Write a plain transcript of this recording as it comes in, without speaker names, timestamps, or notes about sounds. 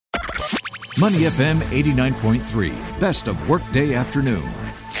Money FM 89.3, best of workday afternoon.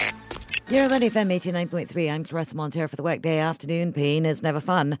 You're at Money FM 89.3. I'm Clarissa Montero for the workday afternoon. Pain is never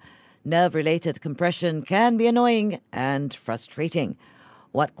fun. Nerve-related compression can be annoying and frustrating.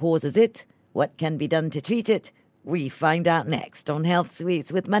 What causes it? What can be done to treat it? We find out next on Health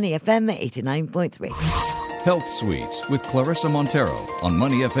Suites with Money FM 89.3. Health Suites with Clarissa Montero on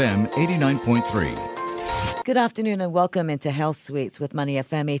Money FM 89.3. Good afternoon and welcome into Health Suites with Money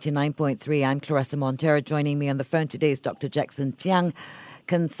FM 89.3. I'm Clarissa Montero. Joining me on the phone today is Dr. Jackson Tiang,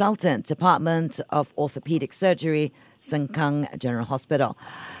 Consultant, Department of Orthopedic Surgery, Sengkang General Hospital.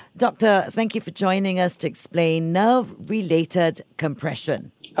 Doctor, thank you for joining us to explain nerve-related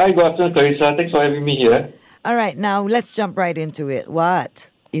compression. Hi, good afternoon, Clarissa. Thanks for having me here. All right, now let's jump right into it. What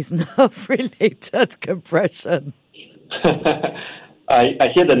is nerve-related compression? I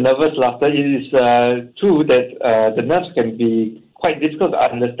hear the nervous laughter. It is true that the nerves can be quite difficult to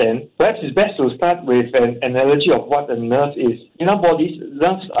understand. Perhaps it's best to start with an analogy of what a nerve is. In our bodies,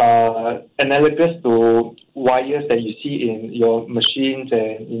 nerves are analogous to wires that you see in your machines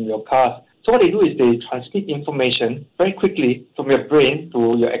and in your cars. So what they do is they transmit information very quickly from your brain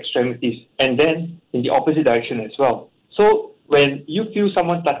to your extremities and then in the opposite direction as well. So when you feel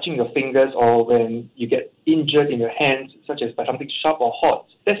someone touching your fingers or when you get injured in your hands, such as by something sharp or hot,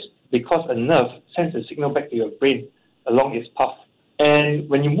 that's because a nerve sends a signal back to your brain along its path. And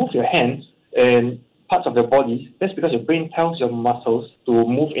when you move your hands and parts of your body, that's because your brain tells your muscles to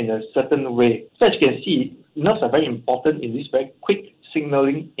move in a certain way. So as you can see, nerves are very important in this very quick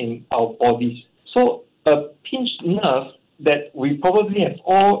signaling in our bodies. So a pinched nerve that we probably have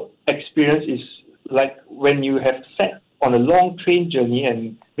all experienced is like when you have sat on a long train journey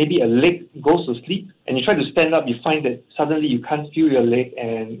and maybe a leg goes to sleep and you try to stand up, you find that suddenly you can't feel your leg,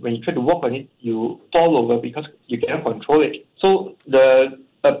 and when you try to walk on it, you fall over because you cannot control it. So the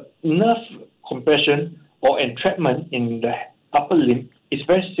nerve compression or entrapment in the upper limb is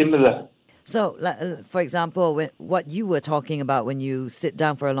very similar. So, for example, what you were talking about when you sit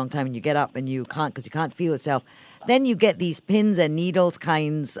down for a long time and you get up and you can't because you can't feel yourself, then you get these pins and needles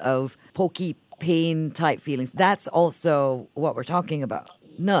kinds of pokey pain type feelings. That's also what we're talking about.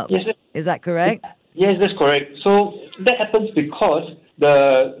 Nerves. Yes. Is that correct? Yes, that's correct. So that happens because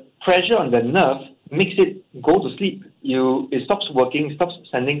the pressure on the nerve makes it go to sleep. It stops working, stops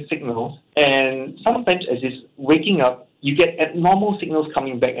sending signals, and sometimes as it's waking up, you get abnormal signals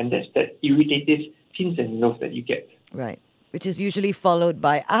coming back, and that's that irritative pins and needles that you get. Right. Which is usually followed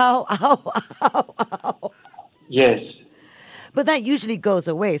by ow, ow, ow, ow. Yes. But that usually goes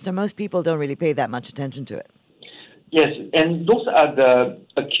away, so most people don't really pay that much attention to it. Yes, and those are the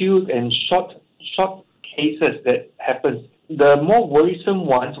acute and short cases that happen. The more worrisome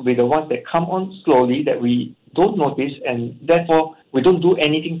ones will be the ones that come on slowly that we don't notice, and therefore we don't do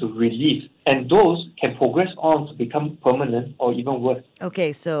anything to relieve. And those can progress on to become permanent or even worse.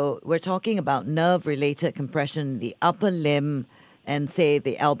 Okay, so we're talking about nerve-related compression in the upper limb and, say,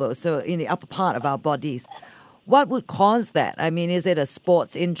 the elbow, so in the upper part of our bodies. What would cause that? I mean, is it a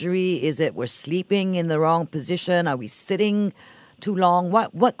sports injury? Is it we're sleeping in the wrong position? Are we sitting too long?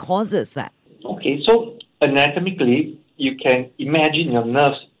 What causes that? Okay, so anatomically, you can imagine your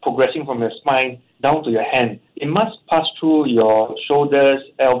nerves progressing from your spine down to your hand. It must pass through your shoulders,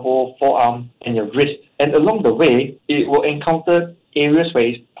 elbow, forearm, and your wrist. And along the way, it will encounter areas where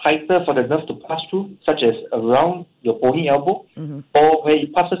it's tighter for the nerve to pass through, such as around your bony elbow, or where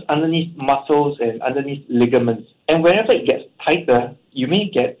it passes underneath muscles and underneath ligaments. And whenever it gets tighter, you may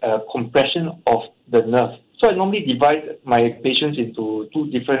get a compression of the nerve. So I normally divide my patients into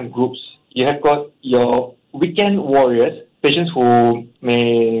two different groups. You have got your weekend warriors, patients who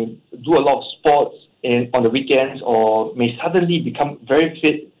may do a lot of sports on the weekends or may suddenly become very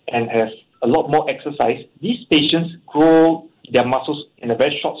fit and have a lot more exercise. These patients grow their muscles in a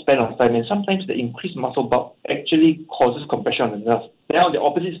very short span of time, and sometimes the increased muscle bulk actually causes compression on the nerve. Then on the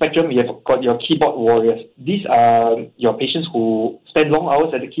opposite spectrum, you have got your keyboard warriors. These are your patients who spend long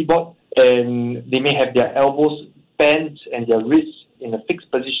hours at the keyboard, and they may have their elbows bent and their wrists in a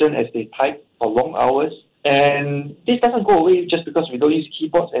fixed position as they type for long hours. And this doesn't go away just because we don't use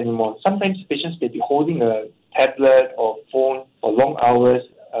keyboards anymore. Sometimes patients may be holding a tablet or phone for long hours.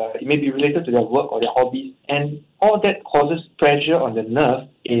 It may be related to their work or their hobbies, and all that causes pressure on the nerve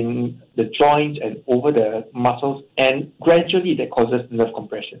in the joints and over the muscles, and gradually that causes nerve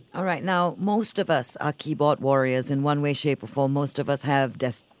compression. All right, now most of us are keyboard warriors in one way, shape or form. Most of us have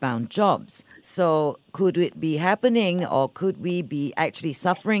desk-bound jobs. So could it be happening, or could we be actually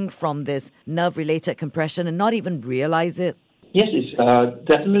suffering from this nerve-related compression and not even realize it? Yes, it's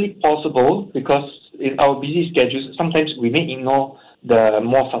definitely possible, because in our busy schedules, sometimes we may ignore the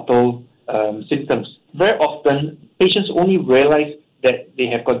more subtle symptoms. Very often, patients only realize that they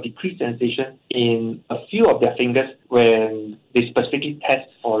have got decreased sensation in a few of their fingers when they specifically test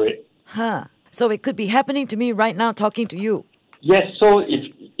for it. So it could be happening to me right now talking to you. Yes, so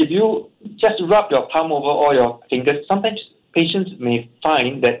if you just rub your palm over all your fingers, sometimes patients may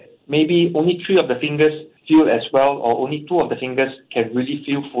find that maybe only 3 of the fingers feel as well, or only 2 of the fingers can really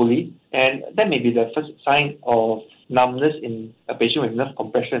feel fully, and that may be the first sign of numbness in a patient with nerve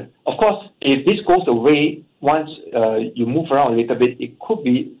compression. Of course, if this goes away once you move around a little bit, it could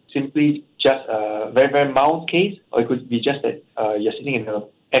be simply just a very, very mild case, or it could be just that you're sitting in an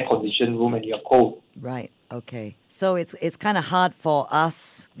air-conditioned room and you're cold. Right. Okay. So it's kind of hard for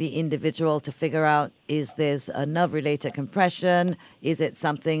us, the individual, to figure out, is this a nerve-related compression? Is it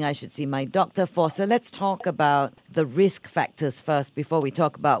something I should see my doctor for? So let's talk about the risk factors first before we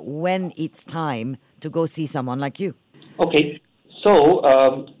talk about when it's time to go see someone like you. Okay.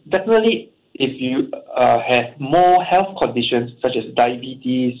 So definitely if you have more health conditions such as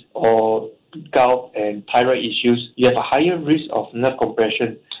diabetes or gout and thyroid issues, you have a higher risk of nerve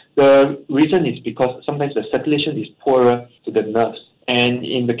compression. The reason is because sometimes the circulation is poorer to the nerves. And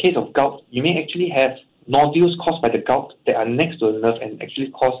in the case of gout, you may actually have nodules caused by the gout that are next to the nerve and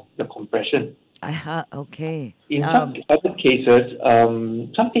actually cause the compression. Okay. In some other cases,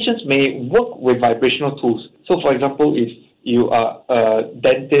 some patients may work with vibrational tools. So, for example, if you are a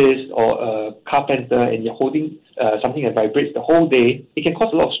dentist or a carpenter and you're holding something that vibrates the whole day, it can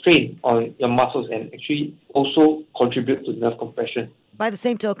cause a lot of strain on your muscles and actually also contribute to nerve compression. By the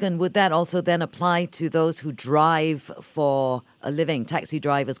same token, would that also then apply to those who drive for a living, taxi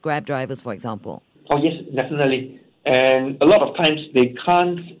drivers, Grab drivers, for example? Oh, yes, definitely. And a lot of times they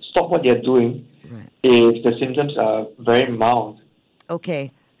can't stop what they're doing if the symptoms are very mild.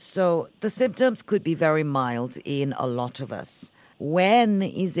 Okay, so the symptoms could be very mild in a lot of us. When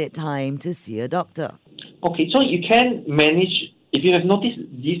is it time to see a doctor? Okay, so you can manage, if you have noticed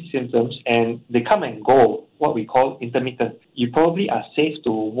these symptoms and they come and go, what we call intermittent, you probably are safe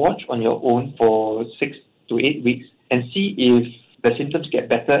to watch on your own for 6 to 8 weeks and see if the symptoms get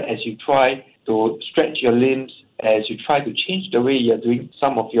better as you try to stretch your limbs, as you try to change the way you're doing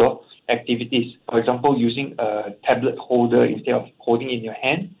some of your activities. For example, using a tablet holder instead of holding in your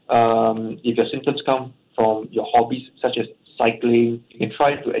hand. If your symptoms come from your hobbies such as cycling, you can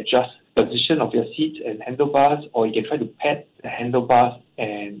try to adjust the position of your seats and handlebars, or you can try to pad the handlebars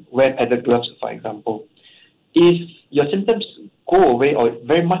and wear padded gloves, for example. If your symptoms go away or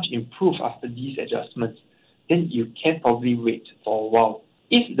very much improve after these adjustments, then you can probably wait for a while.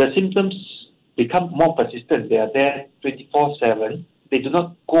 If the symptoms become more persistent, they are there 24/7, they do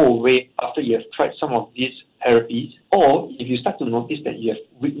not go away after you have tried some of these therapies, or if you start to notice that you have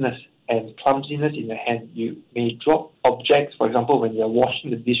weakness and clumsiness in your hand, you may drop objects. For example, when you're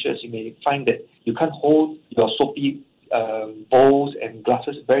washing the dishes, you may find that you can't hold your soapy bowls and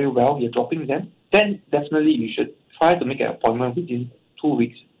glasses very well, you're dropping them, then definitely you should try to make an appointment within 2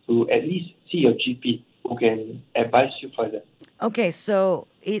 weeks to at least see your GP who can advise you further. Okay, so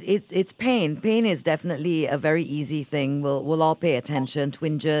it's pain. Pain is definitely a very easy thing. We'll all pay attention,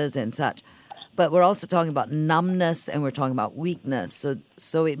 twinges and such. But we're also talking about numbness and we're talking about weakness.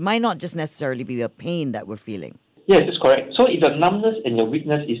 So it might not just necessarily be a pain that we're feeling. Yes, that's correct. So if your numbness and your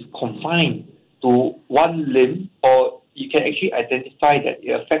weakness is confined to one limb, or you can actually identify that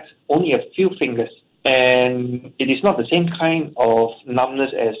it affects only a few fingers, and it is not the same kind of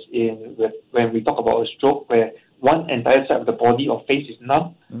numbness as in when we talk about a stroke, where one entire side of the body or face is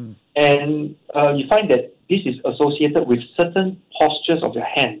numb. And you find that this is associated with certain postures of your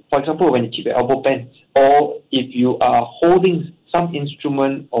hand. For example, when you keep your elbow bent, or if you are holding some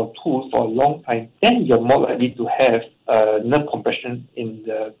instrument or tool for a long time, then you're more likely to have nerve compression in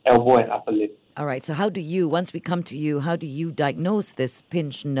the elbow and upper lip. All right, so once we come to you, how do you diagnose this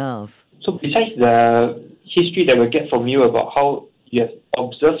pinched nerve? So besides the history that we get from you about how you have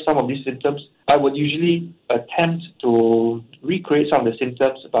observed some of these symptoms, I would usually attempt to recreate some of the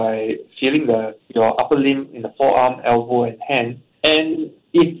symptoms by feeling your upper limb in the forearm, elbow, and hand. And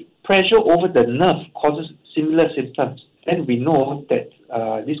if pressure over the nerve causes similar symptoms, then we know that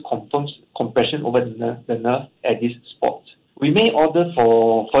this confirms compression over the nerve at these spots. We may order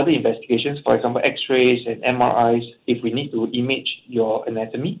for further investigations, for example, X-rays and MRIs, if we need to image your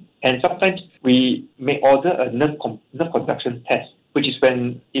anatomy. And sometimes we may order a nerve conduction test, which is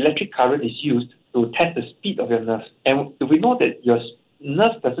when electric current is used to test the speed of your nerves. And if we know that your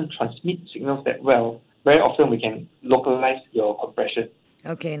nerve doesn't transmit signals that well, very often we can localize your compression.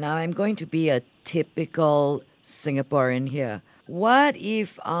 Okay, now I'm going to be a typical Singaporean here. What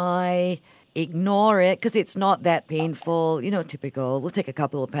if I ignore it because it's not that painful. Typical. We'll take a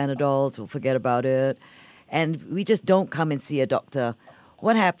couple of Panadols, we'll forget about it, and we just don't come and see a doctor.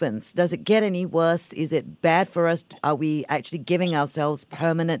 What happens? Does it get any worse? Is it bad for us? Are we actually giving ourselves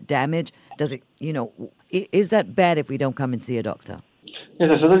permanent damage? Does it, is that bad if we don't come and see a doctor? Yes,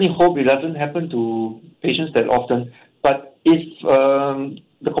 I certainly hope it doesn't happen to patients that often. But if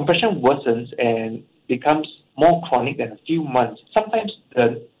the compression worsens and becomes more chronic than a few months, sometimes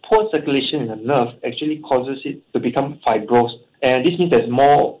the poor circulation in the nerve actually causes it to become fibrosed. And this means there's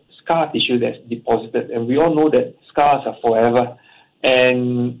more scar tissue that's deposited. And we all know that scars are forever.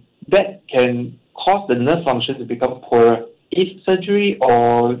 And that can cause the nerve function to become poorer. If surgery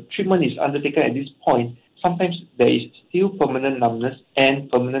or treatment is undertaken at this point, sometimes there is still permanent numbness and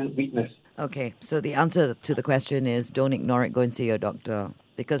permanent weakness. Okay, so the answer to the question is don't ignore it, go and see your doctor,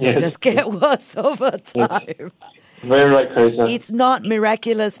 because it'll just get worse over time. Yes. Very right, Carissa. It's not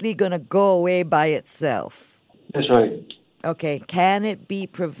miraculously going to go away by itself. That's right. Okay, can it be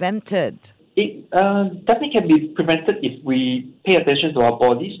prevented? It definitely can be prevented if we pay attention to our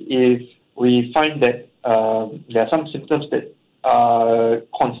bodies, if we find that there are some symptoms that are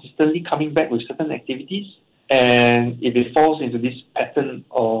consistently coming back with certain activities, and if it falls into this pattern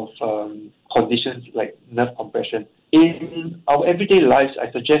of conditions like nerve compression. In our everyday lives,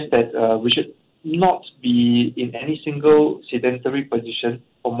 I suggest that we should not be in any single sedentary position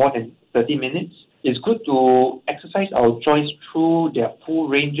for more than 30 minutes. It's good to exercise our joints through their full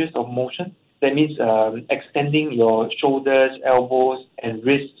ranges of motion. That means extending your shoulders, elbows, and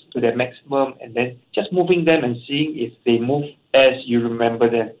wrists to their maximum, and then just moving them and seeing if they move as you remember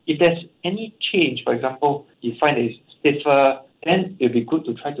them. If there's any change, for example, you find it's stiffer, then it'll be good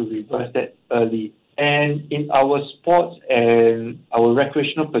to try to reverse that early. And in our sports and our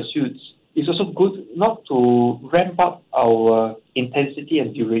recreational pursuits, it's also good not to ramp up our intensity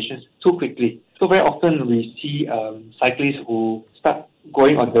and durations too quickly. So very often we see cyclists who start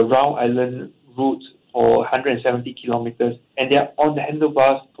going on the round island route for 170 kilometers, and they're on the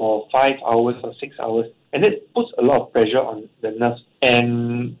handlebars for 5 hours or 6 hours. And that puts a lot of pressure on the nerves.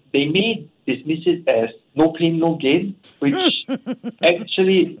 And they may dismiss it as no pain, no gain, which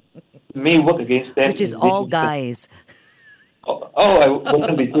actually may work against them. Which is all guys. I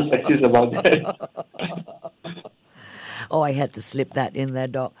wouldn't be too sexist about that. Oh, I had to slip that in there,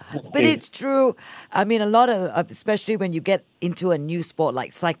 Doc. But it's true. I mean, a lot of, especially when you get into a new sport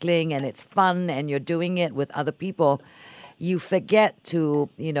like cycling and it's fun and you're doing it with other people, you forget to,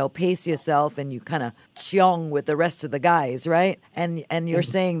 pace yourself and you kind of chiong with the rest of the guys, right? And you're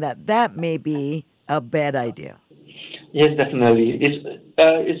saying that may be a bad idea. Yes, definitely.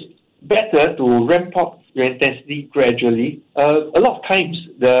 It's better to ramp up your intensity gradually. A lot of times,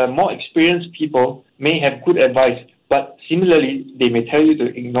 the more experienced people may have good advice, but similarly, they may tell you to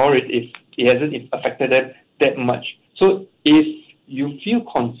ignore it if it hasn't affected them that much. So if you feel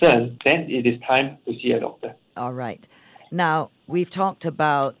concerned, then it is time to see a doctor. All right. Now, we've talked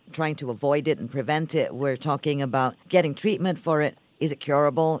about trying to avoid it and prevent it. We're talking about getting treatment for it. Is it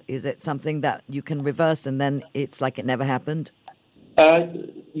curable? Is it something that you can reverse and then it's like it never happened?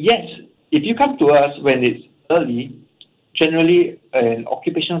 Yes. If you come to us when it's early, generally an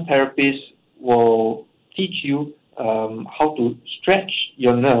occupational therapist will teach you how to stretch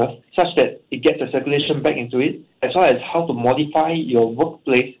your nerve such that it gets the circulation back into it, as well as how to modify your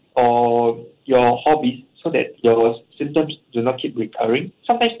workplace or your hobbies so that your symptoms do not keep recurring.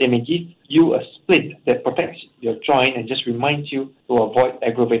 Sometimes they may give you a splint that protects your joint and just reminds you to avoid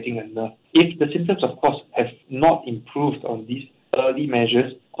aggravating a nerve. If the symptoms, of course, have not improved on these early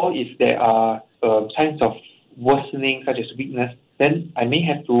measures, or if there are signs of worsening such as weakness, then I may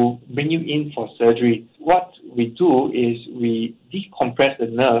have to bring you in for surgery. What we do is we decompress the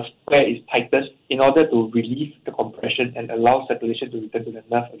nerve where it's tightest in order to relieve the compression and allow circulation to return to the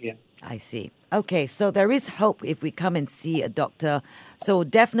nerve again. I see. Okay, so there is hope if we come and see a doctor. So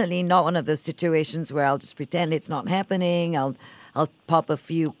definitely not one of those situations where I'll just pretend it's not happening. I'll pop a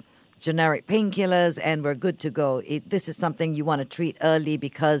few generic painkillers and we're good to go. This is something you want to treat early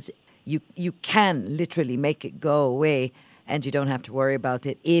because you can literally make it go away and you don't have to worry about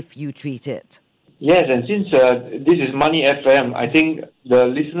it if you treat it. Yes, and since this is Money FM, I think the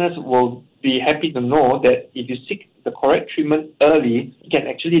listeners will be happy to know that if you seek the correct treatment early, it can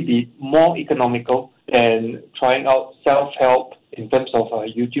actually be more economical than trying out self-help in terms of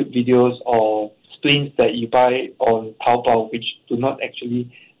YouTube videos or splints that you buy on Taobao, which do not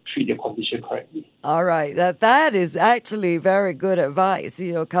actually treat your condition correctly. All right. That is actually very good advice.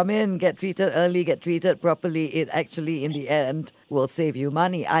 Come in, get treated early, get treated properly. It actually, in the end, will save you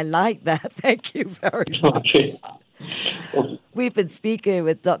money. I like that. Thank you very much. Okay. We've been speaking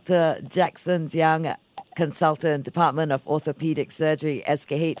with Dr. Jackson Tiang, consultant, Department of Orthopedic Surgery,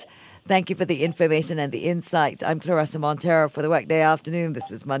 SKH. Thank you for the information and the insights. I'm Clarissa Montero for the Workday Afternoon.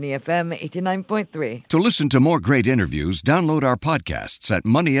 This is Money FM 89.3. To listen to more great interviews, download our podcasts at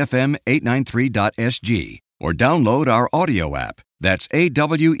moneyfm893.sg or download our audio app. That's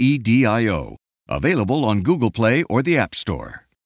AWEDIO. Available on Google Play or the App Store.